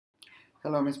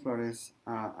Hello, Miss Flores.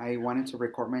 I wanted to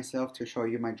record myself to show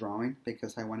you my drawing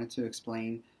because I wanted to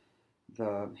explain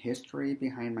the history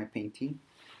behind my painting.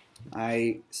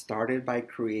 I started by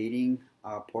creating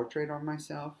a portrait of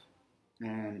myself,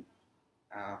 and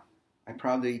uh, I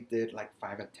probably did like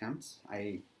 5 attempts.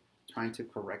 I trying to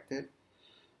correct it,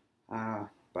 uh,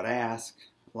 but I asked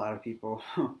a lot of people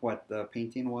what the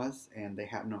painting was, and they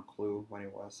had no clue what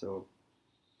it was. So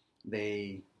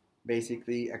they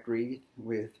basically agreed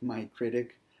with my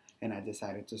critic, and I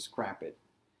decided to scrap it.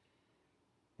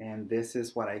 And this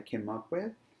is what I came up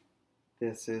with.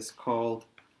 This is called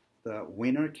the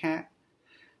Winter Cat.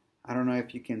 I don't know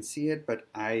if you can see it, but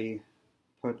I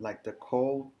put like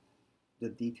the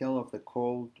detail of the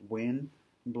cold wind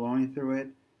blowing through it.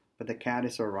 But the cat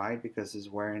is alright because it's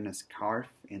wearing a scarf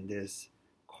in this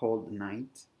cold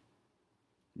night.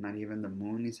 Not even the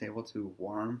moon is able to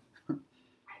warm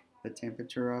the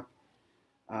temperature up.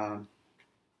 Um,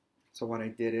 So what I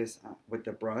did is with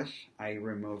the brush, I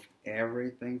removed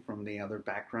everything from the other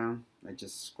background. I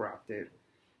just scrapped it.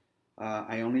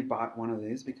 I only bought one of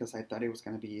these because I thought it was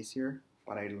going to be easier,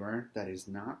 but I learned that it's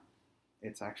not.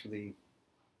 It's actually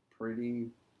pretty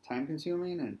time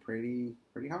consuming and pretty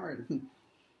hard.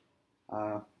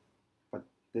 uh, but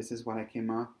this is what I came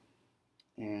up.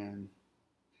 And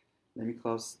let me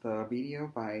close the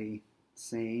video by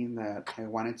saying that I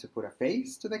wanted to put a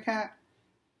face to the cat.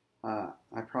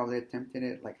 I probably attempted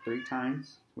it like 3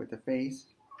 times with the face,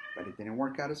 but it didn't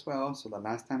work out as well. So the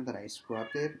last time that I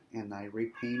scrubbed it and I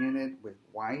repainted it with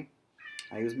white,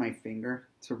 I used my finger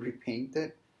to repaint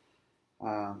it.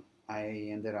 Uh, I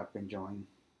ended up enjoying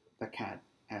the cat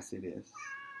as it is.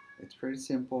 It's pretty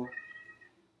simple,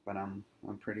 but I'm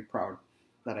pretty proud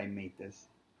that I made this.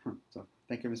 So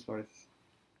thank you, Miss Flores.